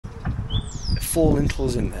4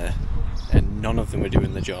 lintels in there and none of them are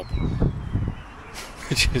doing the job.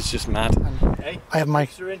 Which is just mad. I have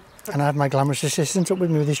my glamorous assistant up with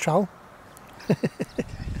me with his trowel.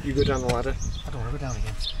 You go down the ladder. I don't want to go down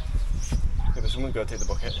again. Yeah, but someone's got to take the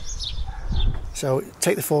bucket. So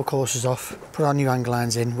take the 4 courses off, put our new hang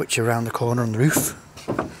lines in, which are around the corner on the roof.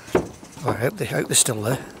 I hope they're still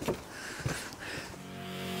there.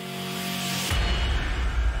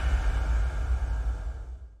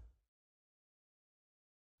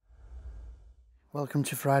 Welcome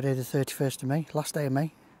to Friday the 31st of May, last day of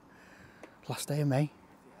May. Last day of May.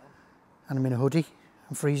 And I'm in a hoodie,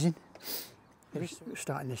 I'm freezing. We're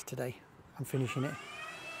starting this today, I'm finishing it.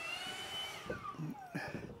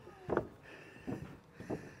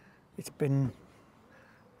 It's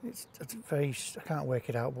very, I can't work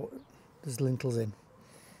it out, but there's lintels in.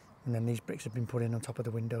 And then these bricks have been put in on top of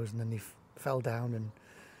the windows and then they fell down, and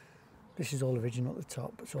this is all original at the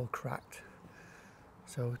top, it's all cracked.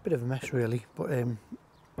 So it's a bit of a mess really, but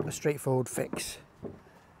a straightforward fix.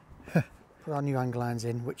 Put our new hang lines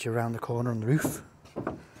in, which are around the corner on the roof.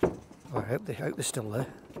 I hope they're still there.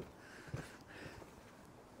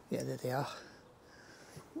 Yeah, there they are.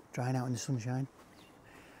 Drying out in the sunshine.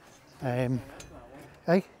 Hey?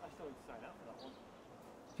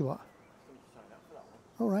 You what?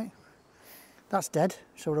 All right. That's dead,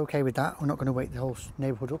 so we're okay with that. We're not going to wake the whole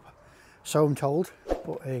neighbourhood up. So I'm told,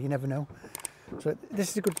 but you never know. So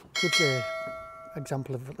this is a good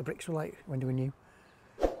example of what the bricks were like when they were new.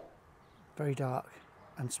 Very dark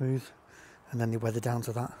and smooth, and then they weather down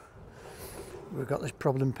to that. We've got this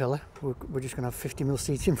problem pillar. We're just going to have 50mm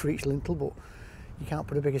seating for each lintel, but you can't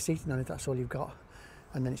put a bigger seating on it, that's all you've got.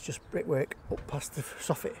 And then it's just brickwork up past the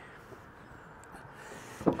soffit.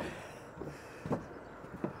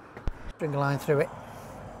 Bring a line through it,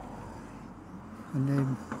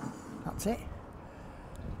 and that's it.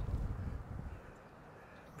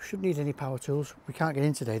 We shouldn't need any power tools. We can't get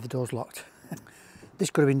in today, the door's locked. This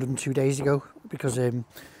could have been done 2 days ago because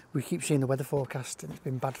we keep seeing the weather forecast and it's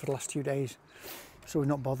been bad for the last 2 days, so we're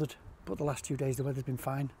not bothered. But the last 2 days the weather's been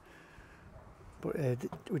fine. But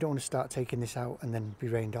we don't want to start taking this out and then be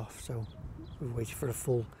rained off, so we're waiting for a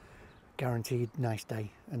full guaranteed nice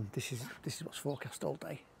day, and this is what's forecast all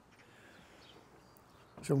day.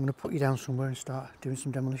 So I'm going to put you down somewhere and start doing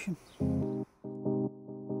some demolition.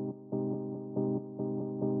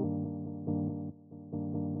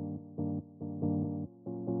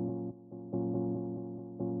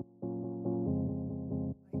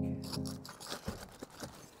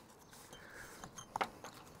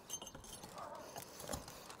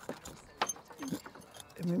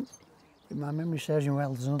 If my memory serves me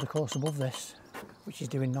well, there's another course above this which is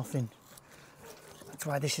doing nothing. That's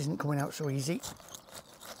why this isn't coming out so easy.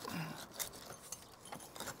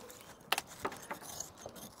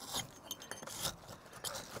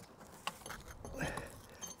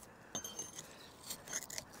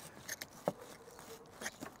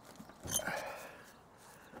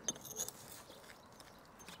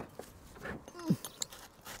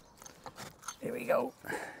 Here we go.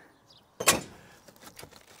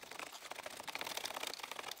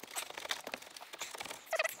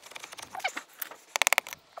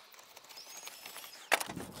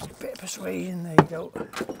 Bit of persuasion, there you go.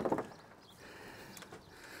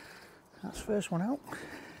 That's the first one out.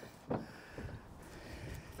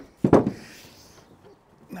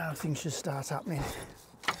 Now things should start happening.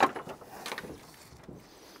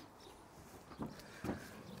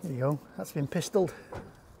 There you go, that's been pistoled.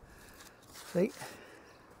 See?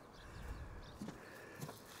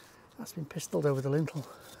 That's been pistoled over the lintel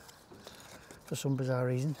for some bizarre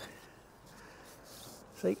reason.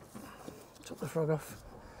 See? Took the frog off.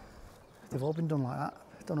 They've all been done like that.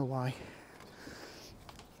 I don't know why.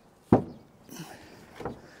 The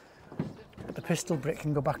pistol brick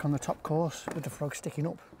can go back on the top course with the frog sticking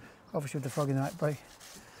up. Obviously with the frog in the right way.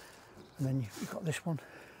 And then you've got this one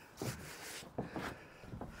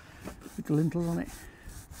with the lintels on it.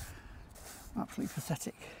 Absolutely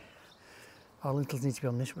pathetic. Our lintels need to be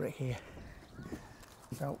on this brick here.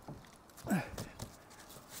 So, a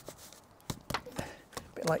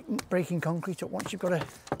bit like breaking concrete up. Once you've got a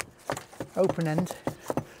open end,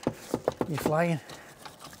 you're flying.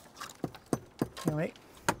 You know what I mean?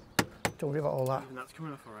 Don't worry about all that. And that's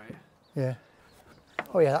coming off alright. Yeah.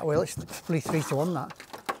 Oh yeah, that will. It's probably 3 to 1 that.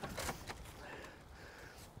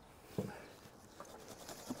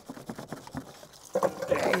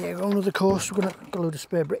 There you go, another course. We're going to got a load of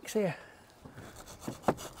spare bricks here.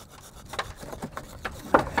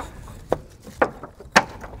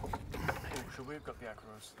 So we've got the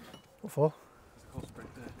aggros. What for? There's a course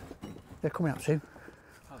brick there. They're coming out soon.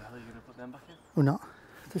 How the hell are you going to put them back in? We're not.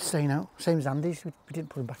 They're staying out. Same as Andy's. We didn't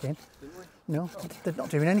put them back in. Didn't we? No, they're not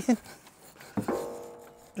doing anything.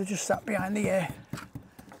 They're just sat behind the air.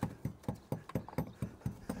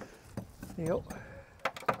 There you go.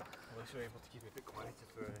 At least we're able to keep it a bit quieter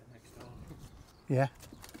for next door. Yeah.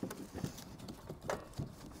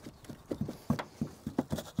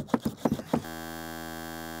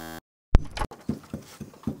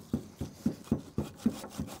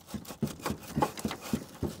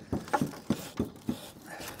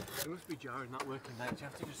 It must be jarring not working nights. You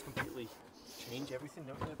have to just completely change everything,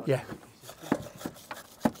 don't you? Yeah.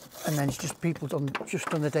 And then it's just people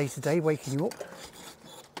just on the day-to-day waking you up.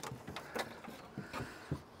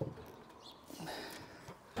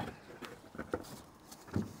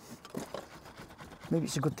 Maybe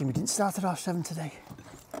it's a good thing we didn't start at 7:30 today.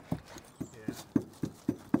 Yeah.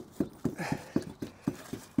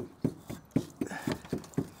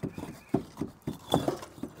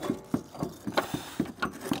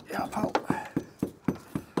 Yeah, pal.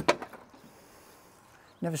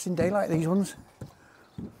 Never seen daylight, these ones.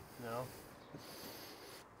 No.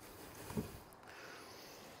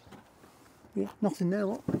 Yeah, nothing there,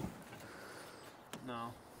 look.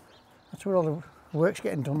 No. That's where all the work's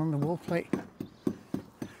getting done on the wall plate.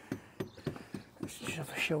 Let's just have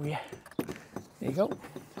a show you. There you go.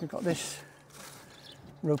 We've got this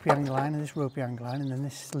ropey hang line and this ropey hang line, and then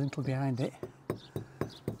this lintel behind it.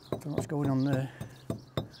 Don't know what's going on there.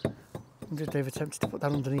 They've attempted to put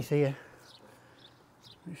that underneath here.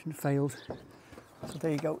 Mission failed. So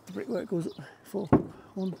there you go. The brickwork goes up for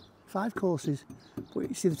 5 courses. But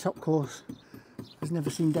you see the top course has never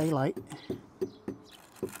seen daylight.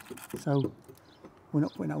 So we're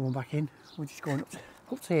not putting that one back in. We're just going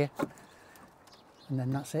up to here. And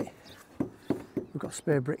then that's it. We've got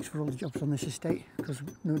spare bricks for all the jobs on this estate, because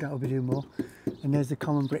no doubt we'll be doing more. And there's the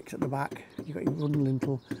common bricks at the back. You've got your wooden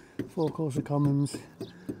lintel, 4 course of commons,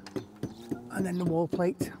 and then the wall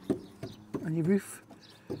plate and your roof.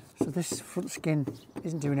 So this front skin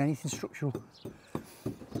isn't doing anything structural.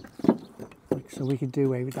 So we could do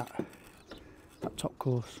away with that top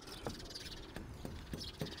course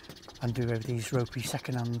and do away with these ropey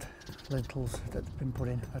second-hand lintels that have been put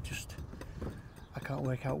in. I can't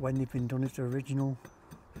work out when they've been done, if they're original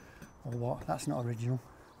or what. That's not original.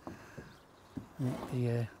 And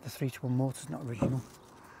the 3-to-1 motor's not original.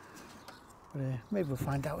 But maybe we'll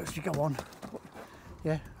find out as we go on. But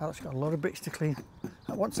yeah, Alex got a lot of bricks to clean.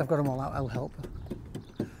 Once I've got them all out, I'll help.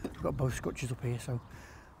 We've got both scutches up here, so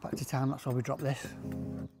back to town, that's where we drop this.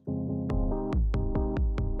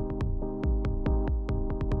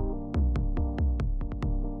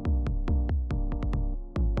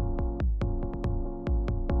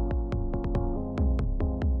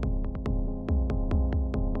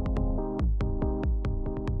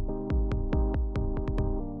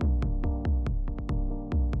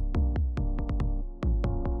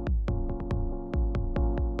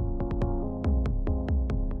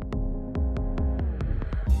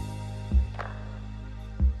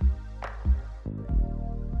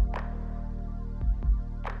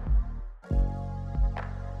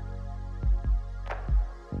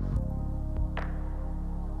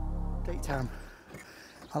 Daytime.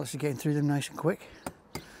 Alex is getting through them nice and quick.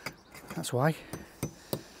 That's why.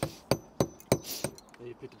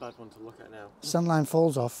 You picked a bad one to look at now. Sand line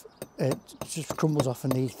falls off, it just crumbles off,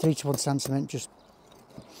 and the 3-to-1 sand cement just...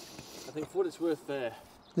 I think for what it's worth there.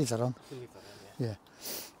 Leave that on. Leave that in, yeah.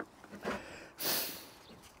 Yeah.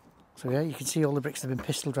 So yeah, you can see all the bricks that have been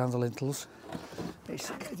pistoled around the lintels.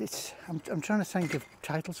 I'm trying to think of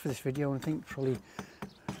titles for this video, and I think probably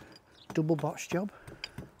double botch job.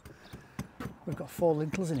 We've got 4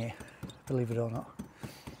 lintels in here, believe it or not.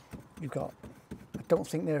 You've got, I don't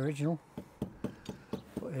think they're original,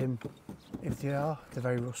 but if they are, they're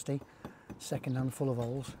very rusty, second hand, full of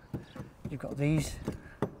holes. You've got these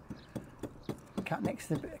catnick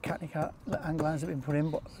hang lines that have been put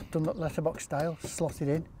in, but done letterbox style, slotted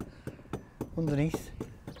in underneath,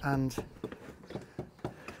 and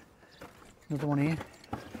another one here,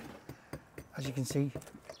 as you can see,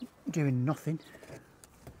 doing nothing.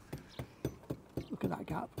 Look at that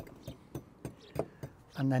gap.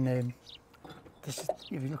 And then this is,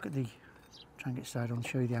 if you look at the, try and get side on,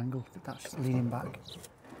 show you the angle, that's leaning back.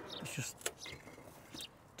 It's just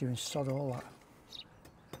doing sod all that.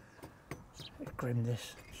 Grim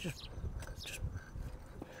this. It's just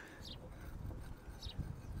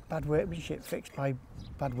bad workmanship fixed by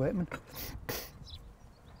bad workmen.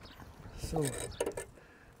 So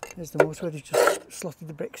there's the most where they've just slotted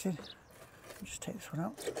the bricks in. I'll just take this one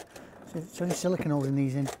out. So it's only silicone holding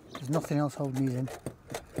these in. There's nothing else holding these in.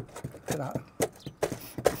 Look at that.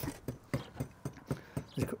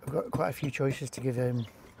 I've got quite a few choices to give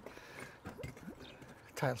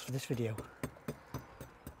tiles for this video.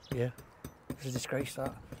 Yeah, it's a disgrace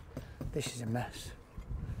that. This is a mess.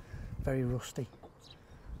 Very rusty.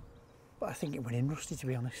 But I think it went in rusty, to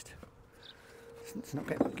be honest. It's not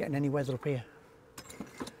getting any weather up here.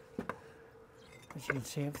 As you can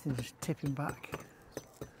see, everything's just tipping back.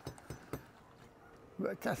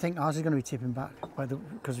 I think ours is going to be tipping back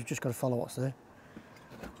because we've just got to follow what's there.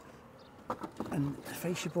 And the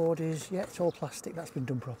fascia board is, yeah, it's all plastic. That's been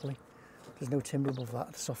done properly. There's no timber above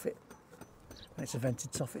that, the soffit. And it's a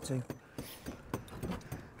vented soffit too.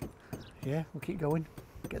 Yeah, we'll keep going.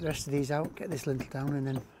 Get the rest of these out, get this lintel down, and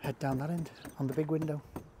then head down that end on the big window.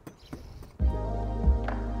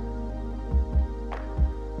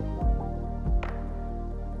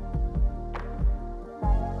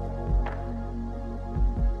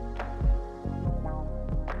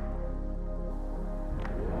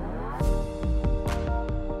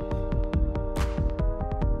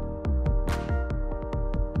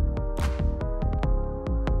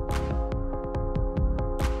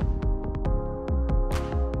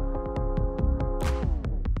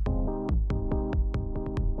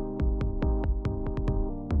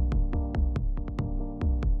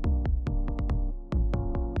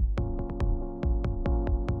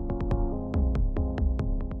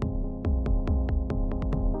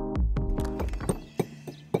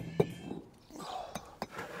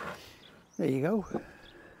 There you go.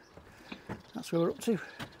 That's where we're up to.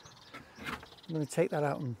 I'm going to take that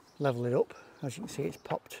out and level it up. As you can see, it's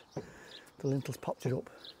popped. The lintel's popped it up.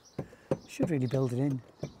 Should really build it in.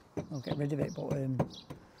 I'll get rid of it, but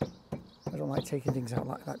I don't like taking things out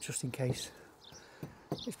like that just in case.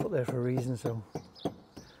 It's put there for a reason, so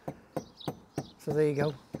there you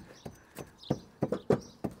go.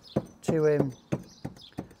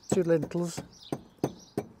 Two lintels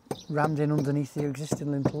rammed in underneath the existing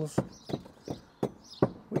lintels,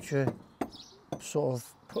 which are sort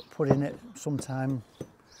of put in it sometime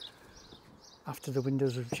after the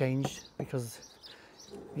windows have changed, because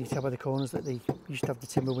you can tell by the corners that they used to have the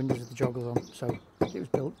timber windows with the joggles on, so they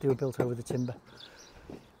were built over the timber.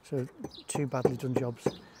 So two badly done jobs.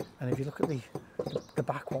 And if you look at the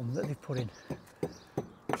back one that they've put in,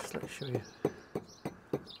 just let me show you.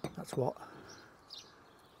 That's what,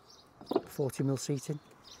 40mm seating.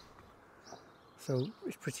 So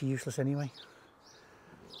it's pretty useless anyway.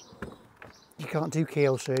 You can't do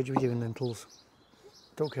keyhole surgery doing lintels.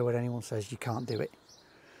 Don't care what anyone says, you can't do it.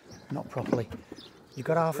 Not properly. You've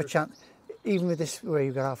got half a chance, even with this where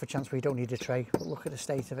you've got half a chance where you don't need a tray, but look at the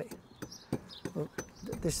state of it. Look,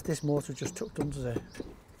 this mortar just tucked under there.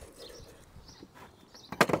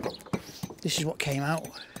 This is what came out.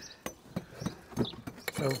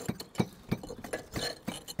 So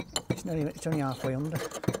it's only halfway under.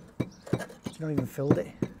 It's not even filled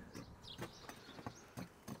it.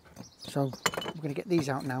 So we're going to get these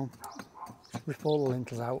out now, rip all the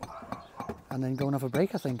lintels out, and then go and have a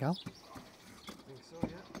break, I think, Al. I think so,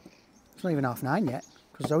 yeah. It's not even 9:30 yet,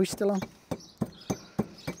 because Zoe's still on.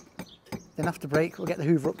 Then after break, we'll get the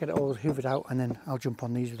hoover up, get it all hoovered out, and then I'll jump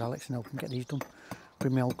on these with Alex and help him get these done.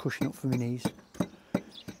 Bring my old cushion up for my knees.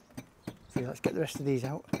 So yeah, let's get the rest of these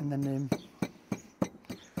out, and then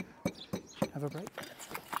have a break.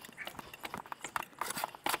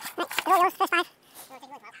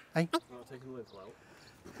 Hey? No, taking the lintel out.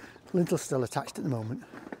 Lintel's still attached at the moment.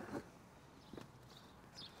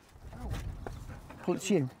 Ow. Pull it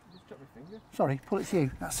to you. Just dropped my finger. Sorry, pull it to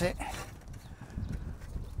you. That's it.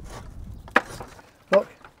 Look,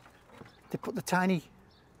 they put the tiny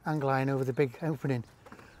angle iron over the big opening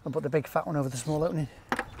and put the big fat one over the small opening.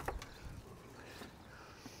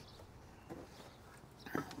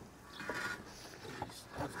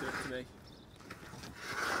 Left it up to me.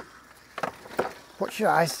 Watch your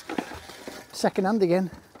eyes. Second hand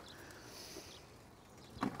again.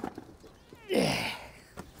 Yeah.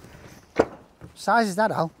 Size is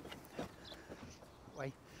that, Al?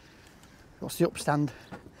 Wait. What's the upstand?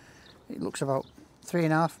 It looks about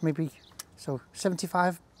 3.5 maybe. So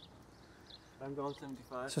 75. I'm going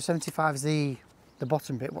 75. So 75 is the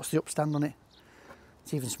bottom bit. What's the upstand on it?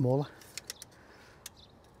 It's even smaller.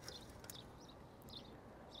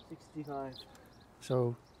 65.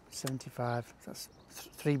 So 75. That's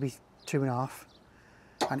 3 by 2.5.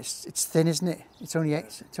 And it's thin, isn't it? It's only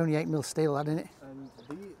 8mm steel, that, isn't it? And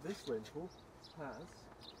this lintel has.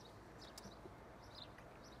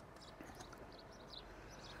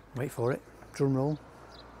 Wait for it. Drum roll.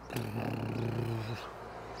 50mm.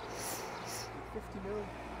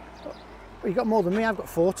 Well, you got more than me. I've got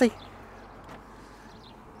 40.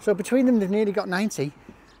 So between them, they've nearly got 90.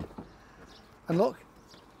 And look,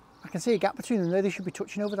 I can see a gap between them there. They should be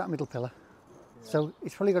touching over that middle pillar. Yeah. So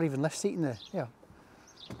it's probably got even less seating there. Yeah.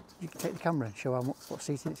 You can take the camera and show how much, what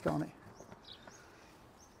seating it's got on it.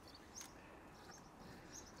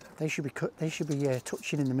 They should be cut. They should be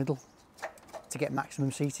touching in the middle to get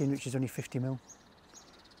maximum seating, which is only 50mm.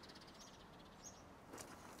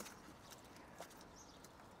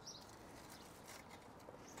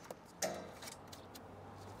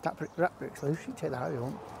 That brick's loose. You can take that out if you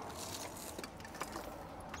want.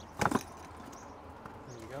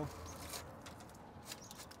 There you go.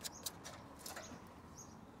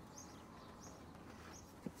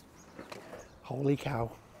 Holy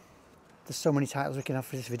cow. There's so many titles we can have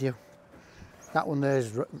for this video. That one there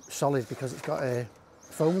is solid because it's got a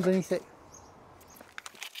foam underneath it.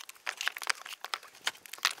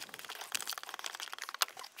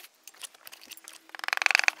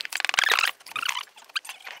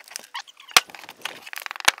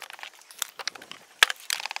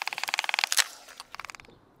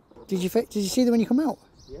 Did you see them when you come out?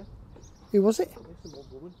 Yeah. Who was it? It's an old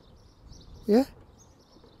woman. Yeah.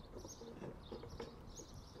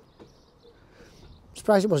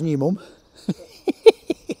 Surprised it wasn't your mum.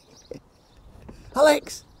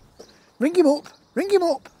 Alex, ring him up. Ring him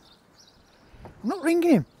up. I'm not ringing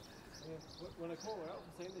him. Yeah. When I call her out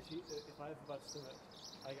for saying that if I have a bad stomach,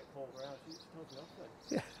 I get called her out. She tells me off then.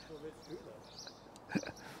 Yeah. So it's true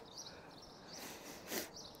though.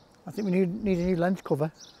 I think we need a new lens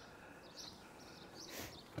cover.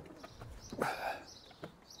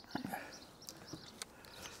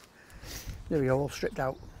 There we go, all stripped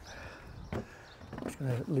out. Just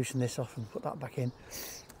going to loosen this off and put that back in.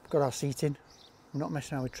 We've got our seating. We're not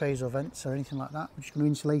messing around with trays or vents or anything like that. We're just going to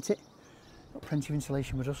insulate it. Got plenty of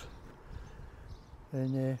insulation with us.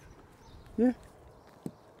 And yeah.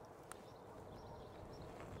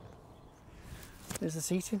 There's the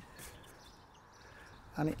seating.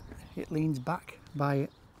 And it leans back by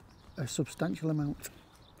a substantial amount.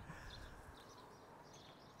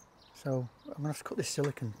 So I'm going to have to cut this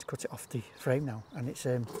silicone to cut it off the frame now, and it's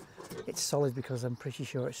solid because I'm pretty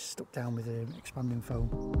sure it's stuck down with expanding foam.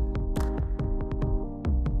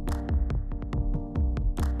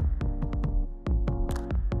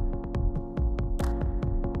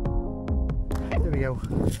 There we go.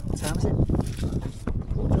 What time is it?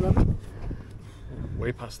 11?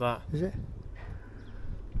 Way past that. Is it?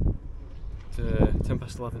 It's 10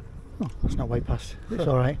 past 11. Oh, that's not way past. It's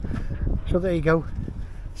all right. So there you go.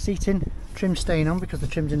 Seating, trim staying on because the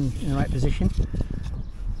trim's in the right position.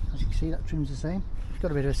 As you can see, that trim's the same. It's got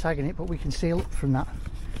a bit of a sag in it, but we can seal up from that.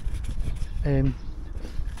 I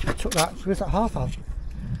took that. Where's that half out?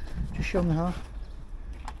 Just show them the half.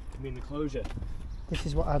 You mean the closure? This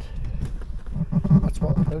is what that's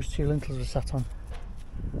what those two lintels are sat on.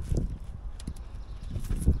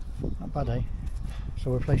 Not bad, eh?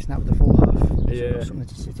 So we're replacing that with the full half. So Yeah. we've got something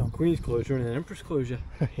to sit on. Queen's closure and an Empress closure.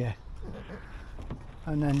 Yeah.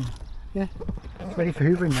 And then, yeah, it's ready for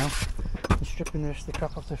hoovering now. I'm stripping the rest of the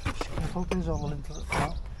crap off the scaffold. There's all the lintels at the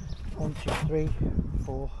top. 1, 2, 3,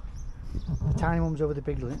 4. The tiny one's over the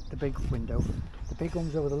big window. The big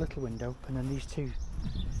one's over the little window, and then these two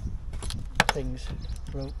things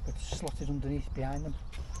are slotted underneath behind them,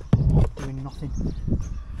 doing nothing.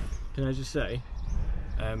 Can I just say,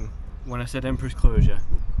 when I said Empress closure,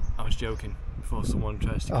 I was joking. Before someone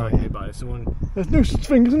tries to correct me about it, There's no such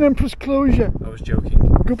thing as an Empress closure. I was joking.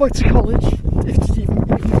 Go back to college, if you even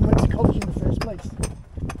went to college in the first place.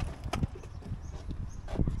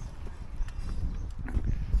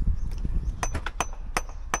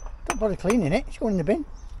 Don't bother cleaning it, it's going in the bin.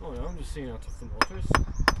 Oh no, I'm just seeing how tough the mortar is.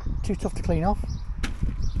 Too tough to clean off.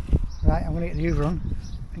 Right, I'm going to get the hoover on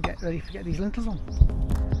and get ready to get these lintels on.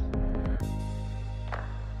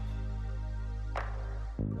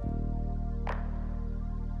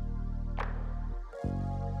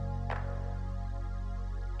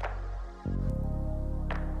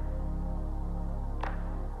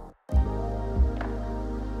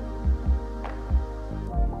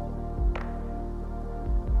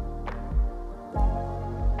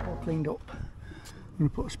 Cleaned up. I'm going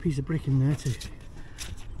to put a piece of brick in there to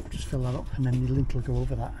just fill that up, and then the lintel will go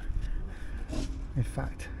over that. In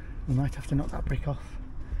fact, we might have to knock that brick off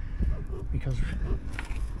because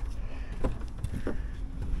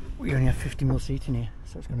we only have 50mm seating here,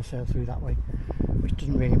 so it's going to sail through that way, which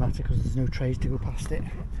doesn't really matter because there's no trays to go past it.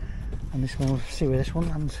 And this one, we'll see where this one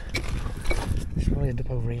lands. This will probably end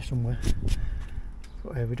up over here somewhere,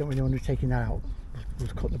 but we don't really want to be taking that out. We'll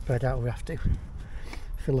cut the bed out if we have to.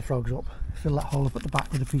 Fill the frogs up, fill that hole up at the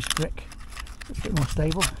back with a piece of brick. It's a bit more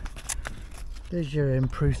stable. There's your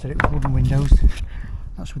proof that it was wooden windows.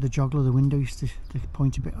 That's where the joggler, the window used to, the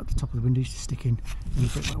pointy bit at the top of the window used to stick in, and you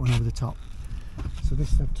put that one over the top. So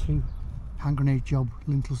this had 2 hand grenade job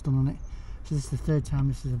lintels done on it, So this is the third time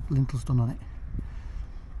this is a lintel's done on it.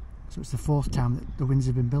 So it's the fourth time that the winds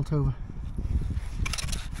have been built over.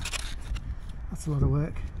 That's a lot of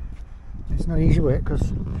work. It's not easy work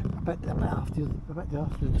because I bet half the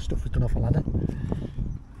other stuff was done off a ladder.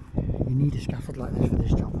 You need a scaffold like this for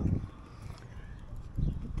this job.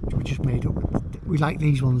 We just made up. We like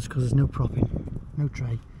these ones because there's no propping, no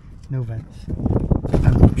tray, no vents.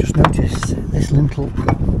 And just notice this lintel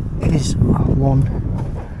is one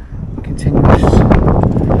continuous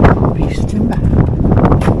piece of timber.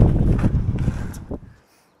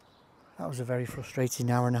 That was a very frustrating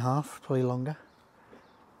hour and a half, probably longer.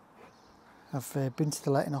 I've been to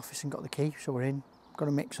the letting office and got the key, so we're in, got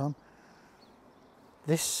a mix on.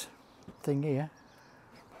 This thing here,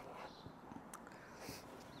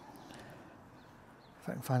 if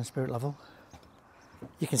I can find a spirit level,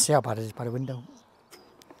 you can see how bad it is by the window.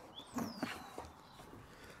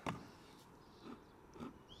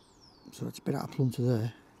 So it's a bit out of plumb to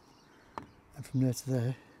there, and from there to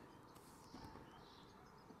there.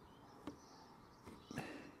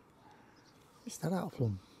 Is that out of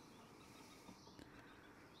plumb?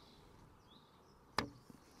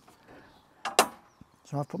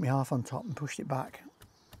 So I've put my half on top and pushed it back,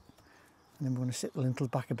 and then we're going to sit the lintels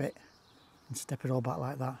back a bit and step it all back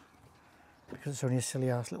like that. Because it's only a silly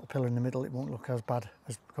ass little pillar in the middle, it won't look as bad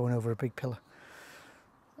as going over a big pillar.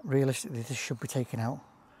 Realistically, this should be taken out,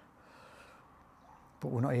 but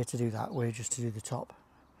we're not here to do that, we're just to do the top.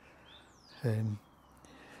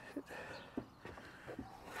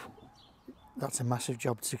 That's a massive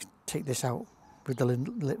job to take this out with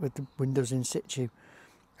the windows in situ,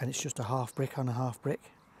 and it's just a half brick on a half brick,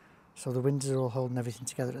 so the windows are all holding everything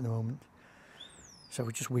together at the moment. So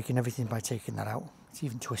we're just weakening everything by taking that out. It's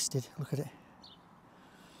even twisted, look at it.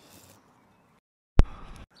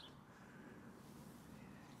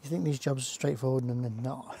 You think these jobs are straightforward and they're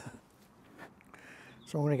not.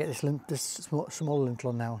 So I'm going to get this small lintel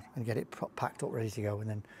on now and get it packed up ready to go, and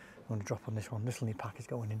then I'm going to drop on this one. This little pack is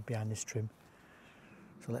going in behind this trim.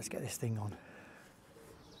 So let's get this thing on.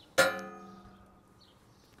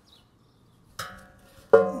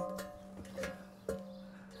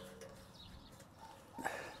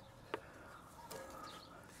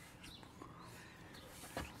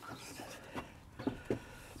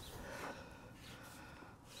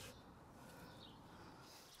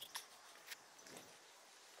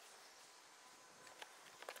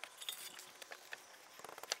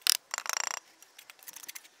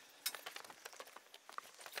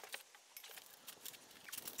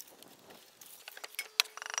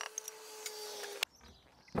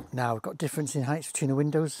 Now we've got difference in heights between the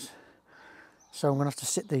windows, so I'm going to have to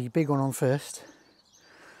sit the big one on first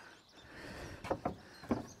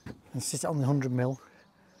and sit it on the 100mm,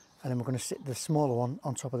 and then we're going to sit the smaller one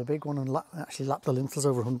on top of the big one and actually lap the lintels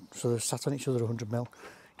over 100, so they're sat on each other 100mm,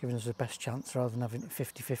 giving us the best chance rather than having it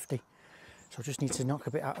 50-50. So I just need to knock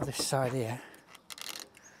a bit out of this side here,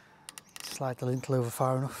 slide the lintel over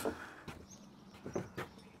far enough.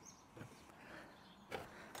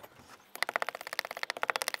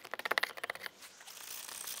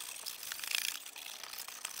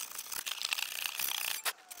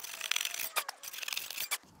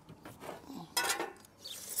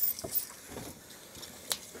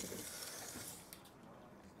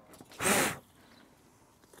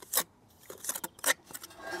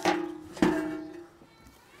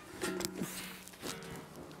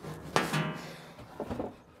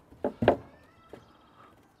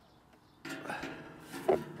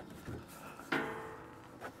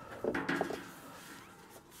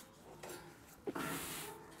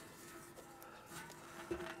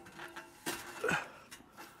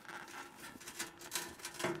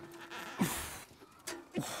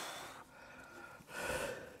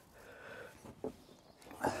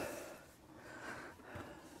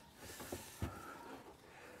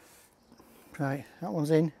 Right, that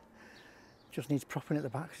one's in. Just needs propping at the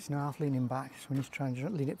back, it's now half leaning back, so we need to try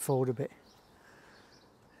and lean it forward a bit.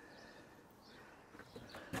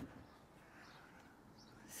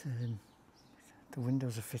 The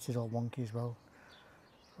windows are fitted all wonky as well.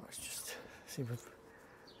 Let's just see,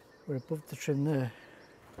 we're above the trim there,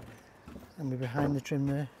 and we're behind the trim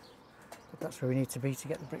there, but that's where we need to be to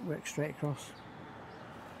get the brickwork straight across.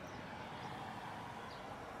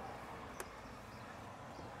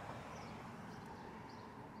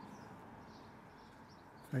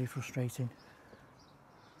 Very frustrating,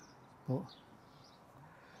 but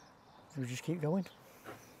we just keep going.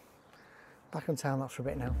 Back on time lapse for a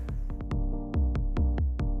bit now.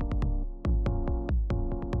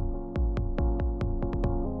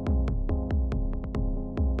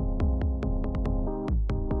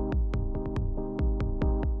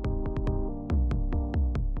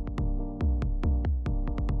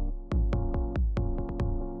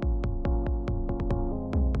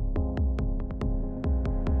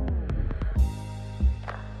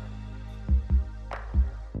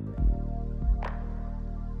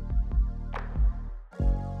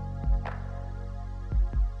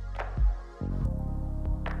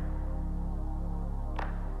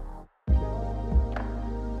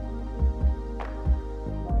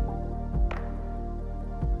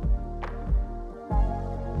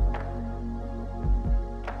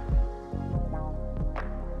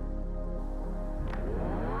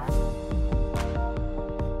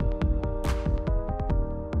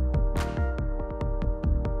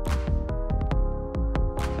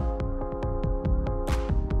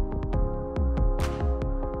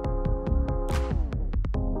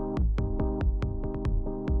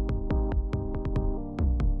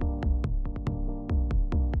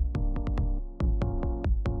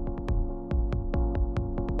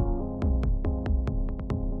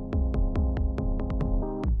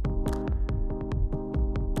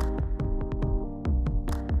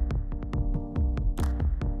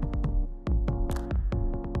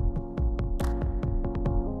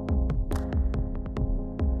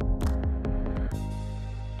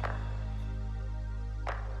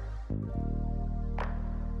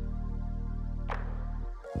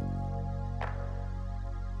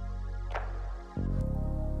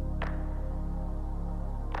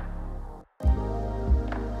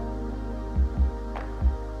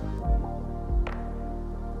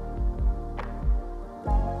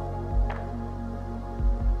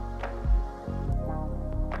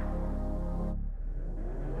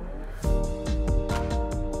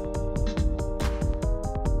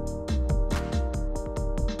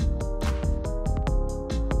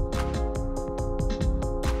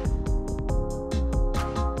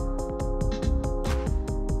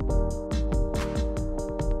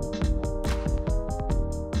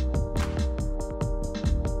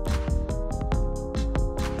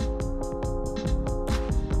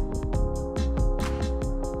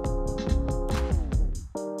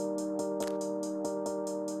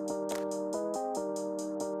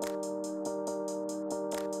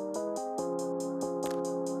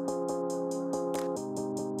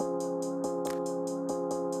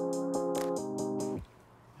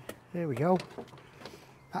 There we go.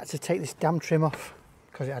 I had to take this damn trim off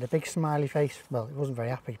because it had a big smiley face. Well, it wasn't very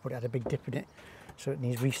happy, but it had a big dip in it, so it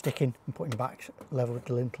needs resticking and putting back level with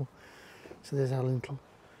the lintel. So there's our lintel.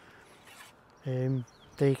 There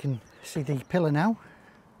you can see the pillar now,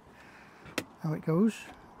 how it goes.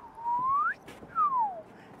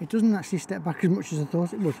 It doesn't actually step back as much as I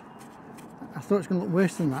thought it would. I thought it was going to look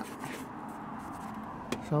worse than that.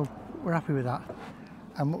 So we're happy with that.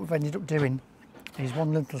 And what we've ended up doing is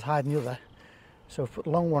one lintel's higher than the other. So we've put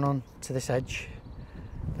the long one on to this edge,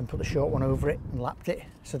 then put the short one over it and lapped it.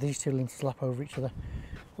 So these two lintels lap over each other,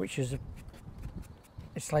 which is,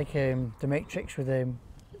 it's like the Matrix with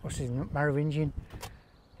what's his name, Merovingian,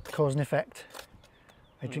 cause and effect.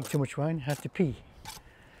 I drink too much wine, I have to pee.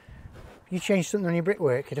 If you change something on your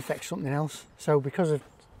brickwork, it affects something else. So because I've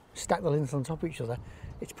stacked the lintels on top of each other,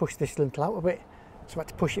 it's pushed this lintel out a bit. So I had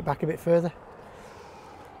to push it back a bit further.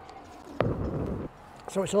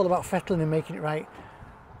 So it's all about fettling and making it right.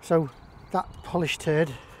 So that polished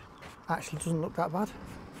turd actually doesn't look that bad.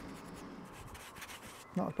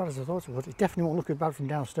 Not as bad as I thought it would. It definitely won't look as bad from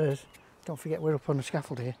downstairs. Don't forget we're up on the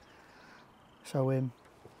scaffold here. So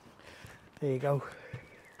there you go.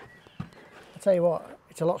 I'll tell you what,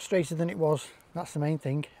 it's a lot straighter than it was. That's the main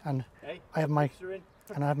thing. And hey, I have my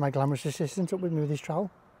glamorous assistant up with me with his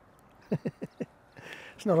trowel.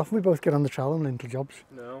 It's not often we both get on the trowel on lintel jobs.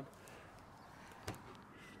 No.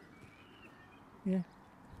 Yeah.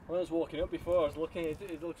 When I was walking up before, I was looking,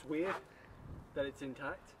 it looks weird that it's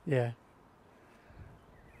intact. Yeah.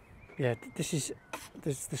 Yeah, there's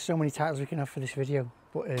so many titles we can have for this video,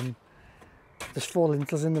 but there's 4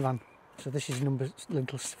 lintels in the van. So this is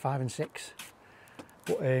lintels 5 and 6,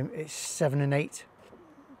 but it's 7 and 8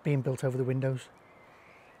 being built over the windows.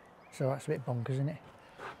 So that's a bit bonkers, isn't it?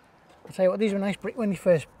 I'll tell you what, these were nice brick when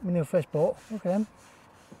they were first bought. Look at them.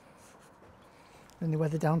 Then they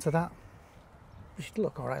weathered down to that. They should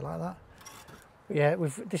look alright like that. But yeah,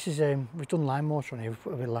 we've done lime mortar on here. We've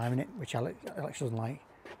put a bit of lime in it, which Alex doesn't like.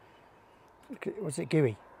 Was it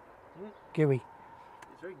gooey? Gooey.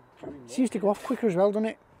 It's very gooey. It seems to go off quicker as well, doesn't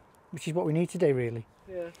it? Which is what we need today, really.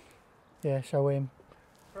 Yeah. Yeah. So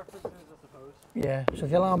preferences, I suppose. Yeah. So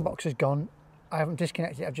the alarm box is gone. I haven't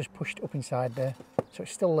disconnected it. I've just pushed up inside there, so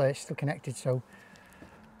it's still there, still connected. So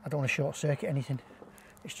I don't want to short circuit anything.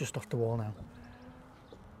 It's just off the wall now.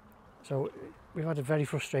 So we've had a very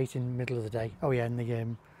frustrating middle of the day. Oh yeah, and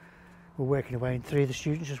we're working away, and 3 of the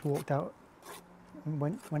students just walked out and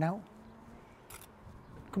went out.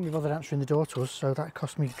 Couldn't be bothered answering the door to us, so that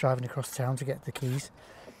cost me driving across town to get the keys.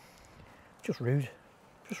 Just rude,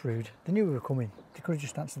 just rude. They knew we were coming. They could have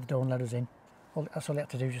just answered the door and let us in. That's all they had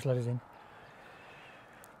to do, just let us in.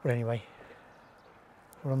 But anyway,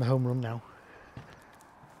 we're on the home run now.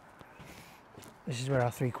 This is where our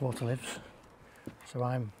 3/4 lives. So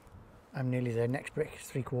I'm nearly there. Next brick is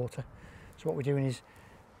 3/4. So what we're doing is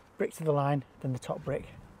brick to the line, then the top brick.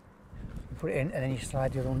 You put it in, and then you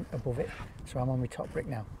slide the other one above it. So I'm on my top brick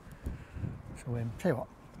now. So tell you what,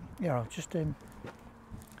 yeah, I'll just film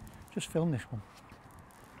this one.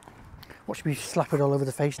 Watch me slap it all over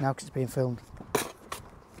the face now because it's being filmed.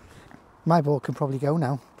 My board can probably go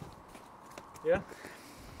now. Yeah.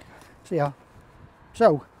 So yeah.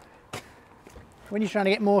 So when you're trying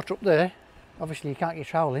to get mortar up there, obviously you can't get your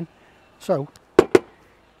trowel in. So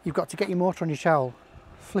you've got to get your mortar on your trowel,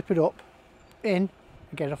 flip it up, in,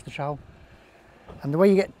 and get it off the trowel. And the way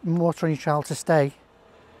you get mortar on your trowel to stay,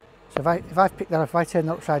 so if I pick that up, if I turn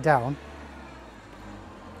that upside down,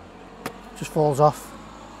 it just falls off.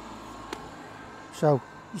 So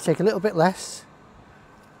you take a little bit less,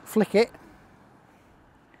 flick it,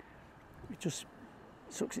 it just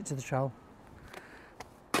sucks it to the trowel,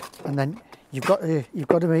 and then you've got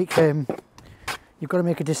to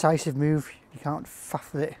make a decisive move. You can't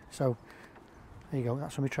faff with it. So there you go.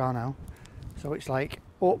 That's on my trowel now. So it's like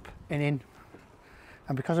up and in,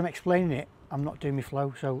 and because I'm explaining it, I'm not doing my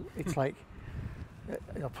flow. So it's like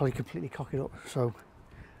I'll probably completely cock it up. So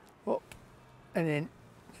up and in,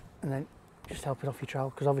 and then just help it off your trowel,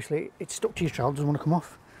 because obviously it's stuck to your trowel, doesn't want to come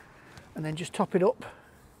off. And then just top it up.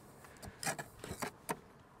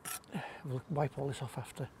 We'll wipe all this off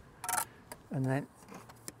after. And then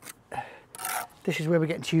this is where we're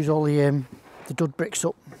getting to use all the dud bricks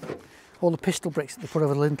up. All the pistol bricks that they put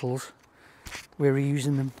over the lintels, we're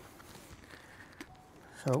reusing them.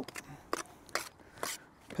 So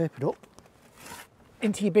paper it up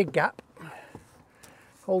into your big gap,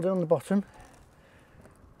 hold it on the bottom,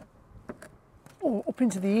 up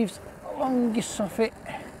into the eaves, along your soffit,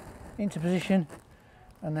 into position,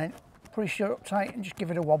 and then push it up tight and just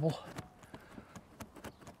give it a wobble.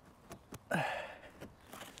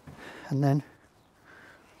 And then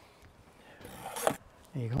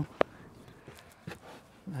There you go.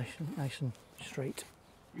 Nice and straight.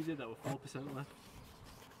 You did that with 4% left.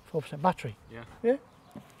 4% battery? Yeah. Yeah.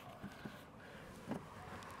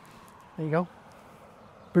 There you go.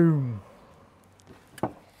 Boom.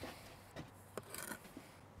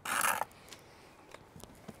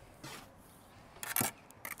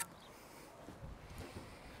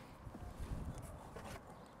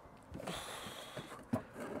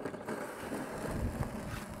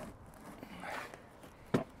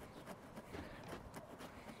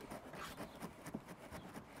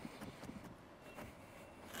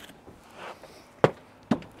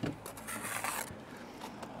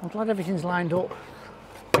 I'm glad everything's lined up.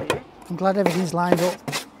 I'm glad everything's lined up.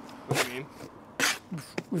 What do you mean?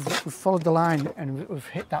 We've followed the line and we've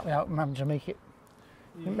hit that without having to make it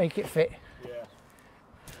fit. Yeah.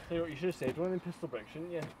 Tell you what, you should have saved one of them pistol bricks,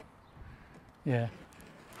 shouldn't you? Yeah.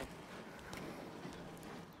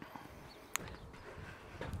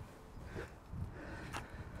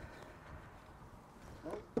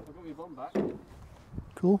 Oh, I've got my bomb back.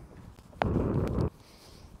 Cool.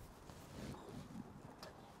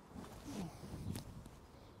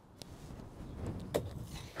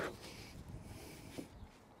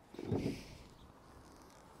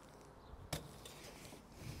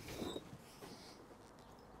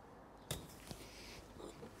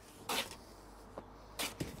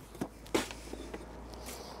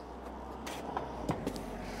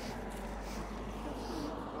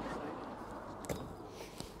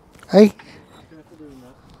 Hey?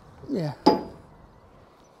 Yeah.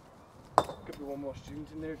 Could be one more student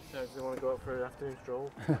in there if they want to go out for an afternoon stroll.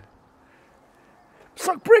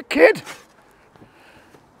 Suck brick, kid!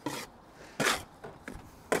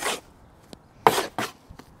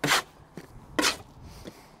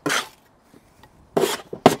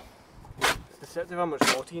 It's deceptive how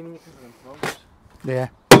much water you need for them frogs. Yeah.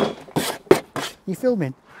 You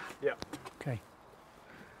filming? Yeah. Okay.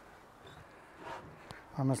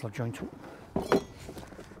 I might as well join up.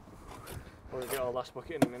 We'll get our last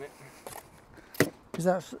bucket in a minute. Is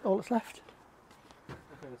that all that's left? I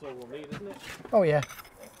think that's all we'll need, isn't it? Oh yeah.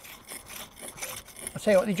 I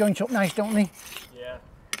tell you what, they joint up nice, don't they? Yeah.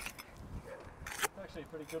 Actually a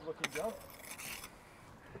pretty good looking job.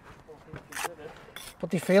 All things considered. But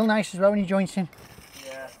they feel nice as well when you joint in.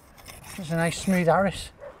 Yeah. It's a nice smooth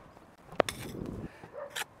arris.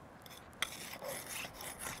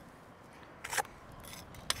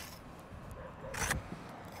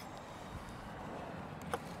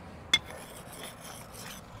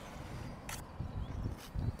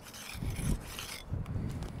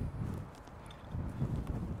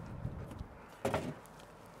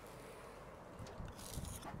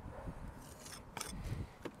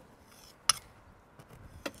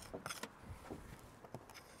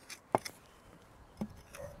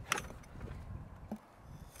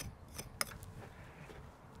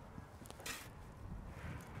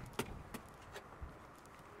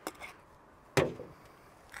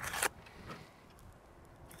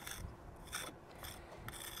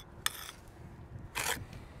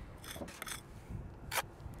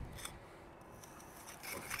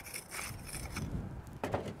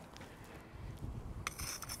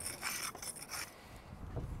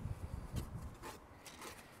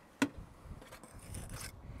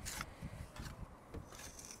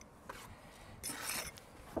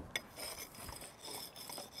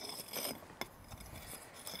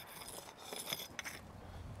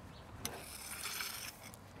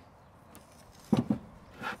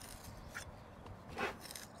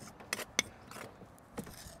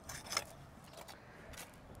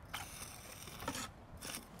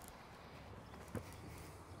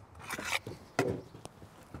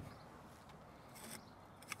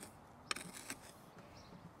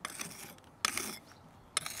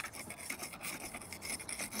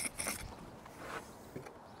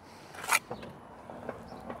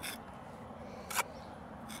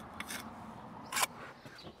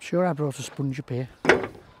 Sure, I brought a sponge up here.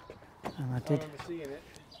 And I did. I remember seeing it.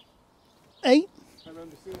 Hey? I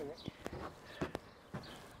remember seeing it.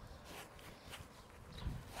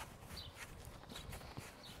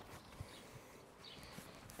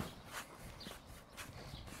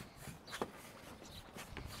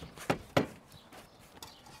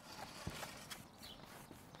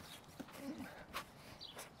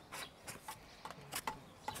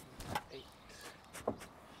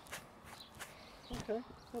 Okay,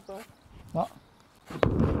 not bad. What?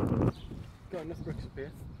 Got enough bricks up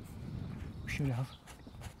here. We should have.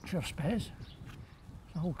 Should have spares.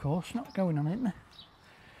 The whole course not going on, isn't there?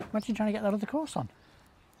 Imagine trying to get that other course on.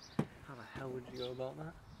 How the hell would you go about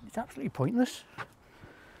that? It's absolutely pointless.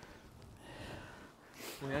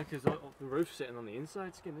 Yeah, because the roof's sitting on the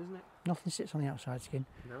inside skin, isn't it? Nothing sits on the outside skin.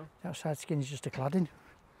 No. The outside skin is just a cladding.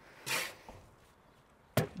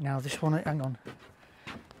 Now this one, hang on.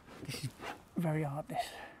 This is very hard,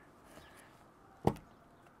 this.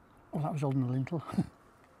 Oh, that was holding the lintel. Do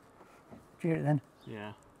you hear it then?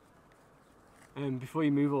 Yeah. Before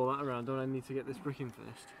you move all that around, don't I need to get this brick in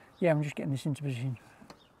first? Yeah, I'm just getting this into position.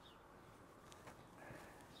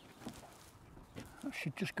 That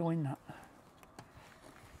should just go in that.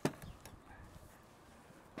 Okay.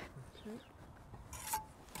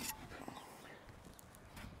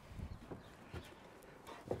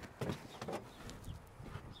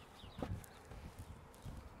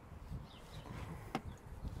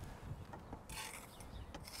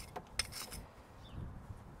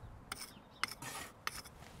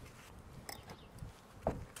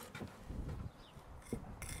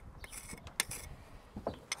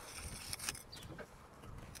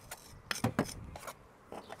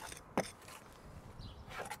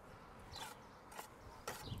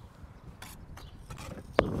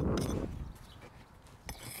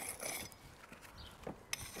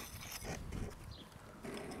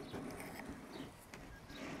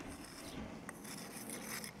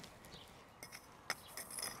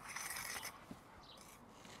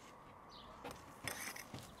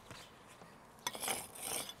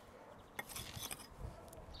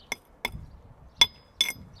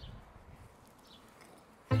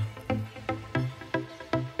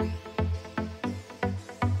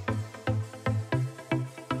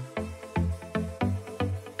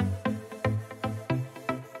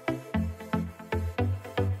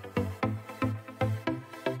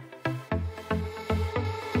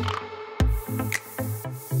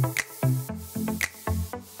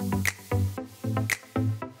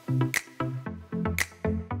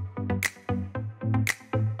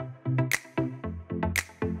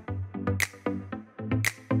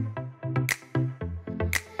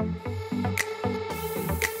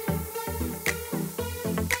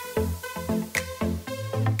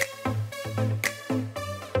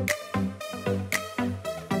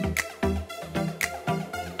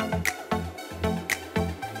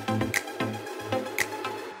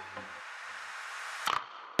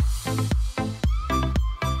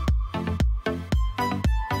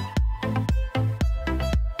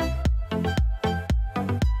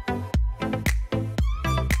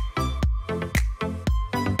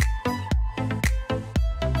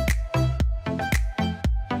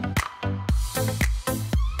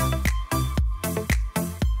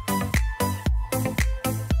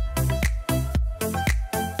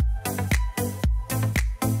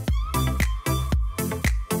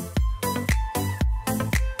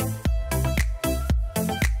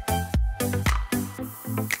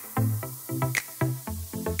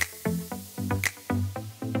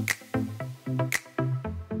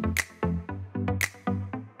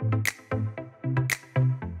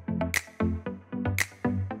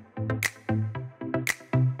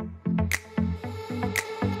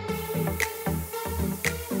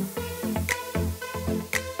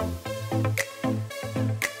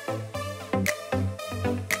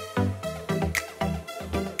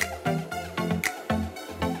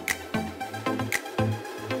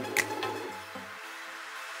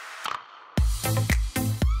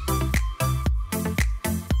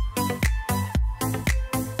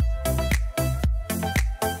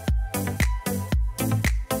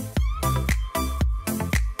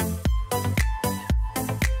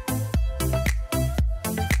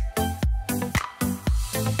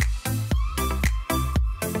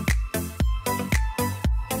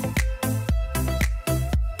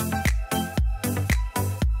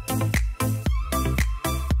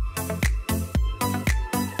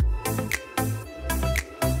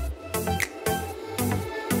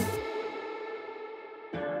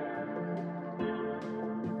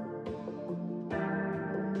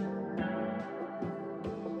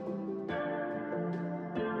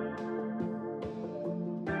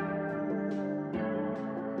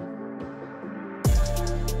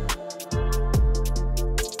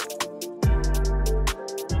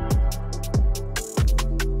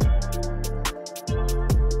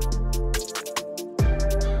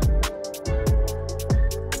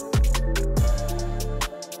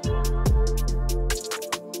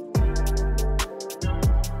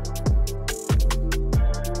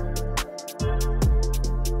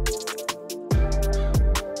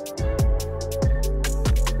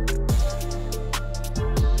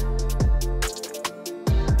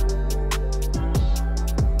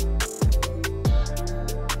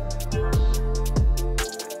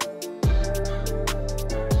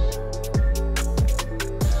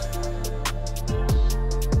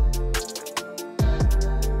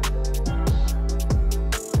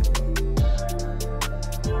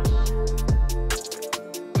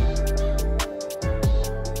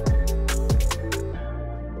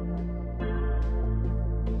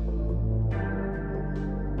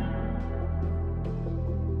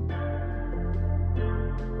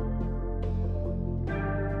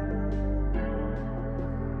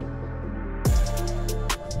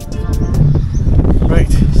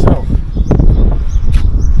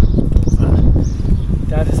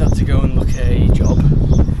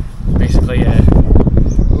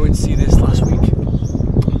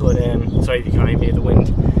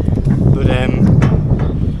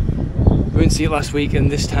 see it last week,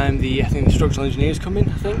 and this time I think the structural engineer's coming,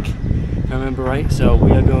 I think, if I remember right. So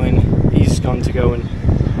we are going, he's gone to go and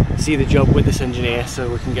see the job with this engineer so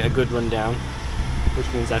we can get a good rundown, which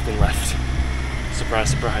means I've been left.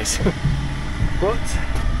 Surprise, surprise. But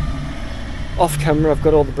off camera I've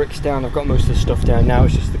got all the bricks down, I've got most of the stuff down. Now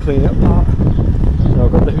it's just the cleaning up part. So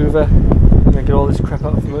I've got the hoover, I'm going to get all this crap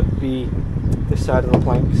out from this side of the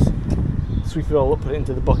planks, sweep it all up, put it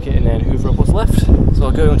into the bucket, and then hoover up what's left. So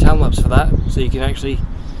I'll go on time lapse for that, so you can actually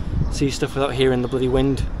see stuff without hearing the bloody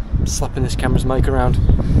wind slapping this camera's mic around.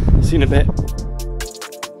 See you in a bit.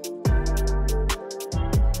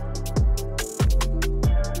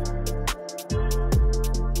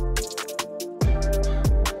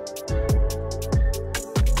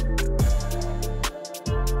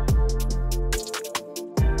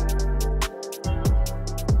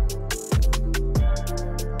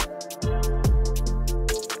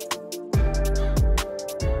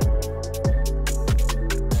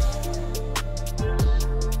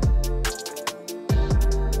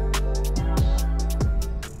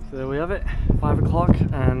 There we have it, 5 o'clock,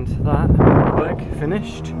 and that work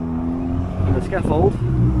finished and the scaffold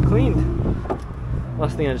cleaned.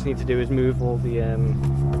 Last thing I just need to do is move all the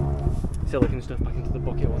silicone stuff back into the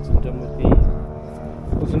bucket once I'm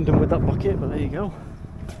done with that bucket. But there you go.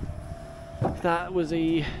 That was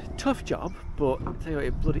a tough job, but I'll tell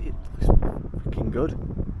you what, it looks freaking good,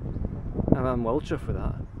 and I'm well chuffed with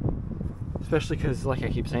that. Especially because, like I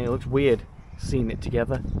keep saying, it looks weird seeing it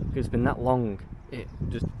together because it's been that long. It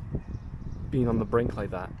just being on the brink like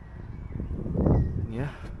that. And yeah,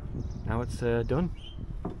 now it's done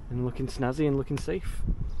and looking snazzy and looking safe.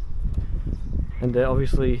 And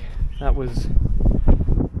obviously that was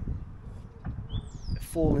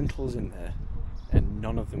 4 lintels in there and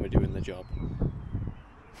none of them were doing the job,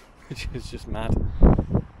 which is just mad.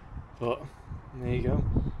 But there you go.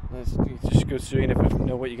 You just go through and never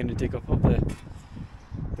know what you're going to dig up there.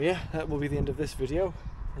 But yeah, that will be the end of this video.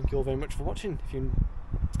 Thank you all very much for watching.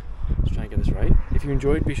 Let's try and get this right. If you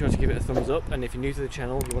enjoyed, be sure to give it a thumbs up, and if you're new to the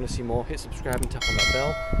channel, you want to see more, hit subscribe and tap on that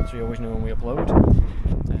bell so you always know when we upload.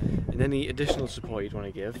 And any additional support you'd want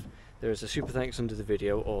to give, there is a super thanks under the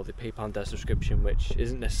video or the PayPal and Dad's subscription, which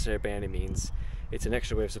isn't necessary by any means. It's an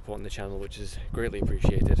extra way of supporting the channel, which is greatly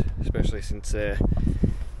appreciated, especially since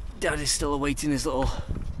Dad is still awaiting his little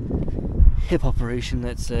hip operation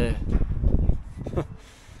that's it's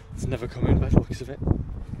never coming by the looks of it.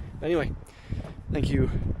 But anyway, thank you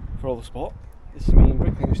for all the support. This is me and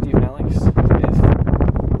Bricklaying with Steve and Alex. It is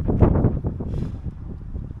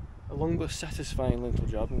a long but satisfying lintel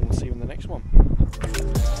job, and we'll see you in the next one.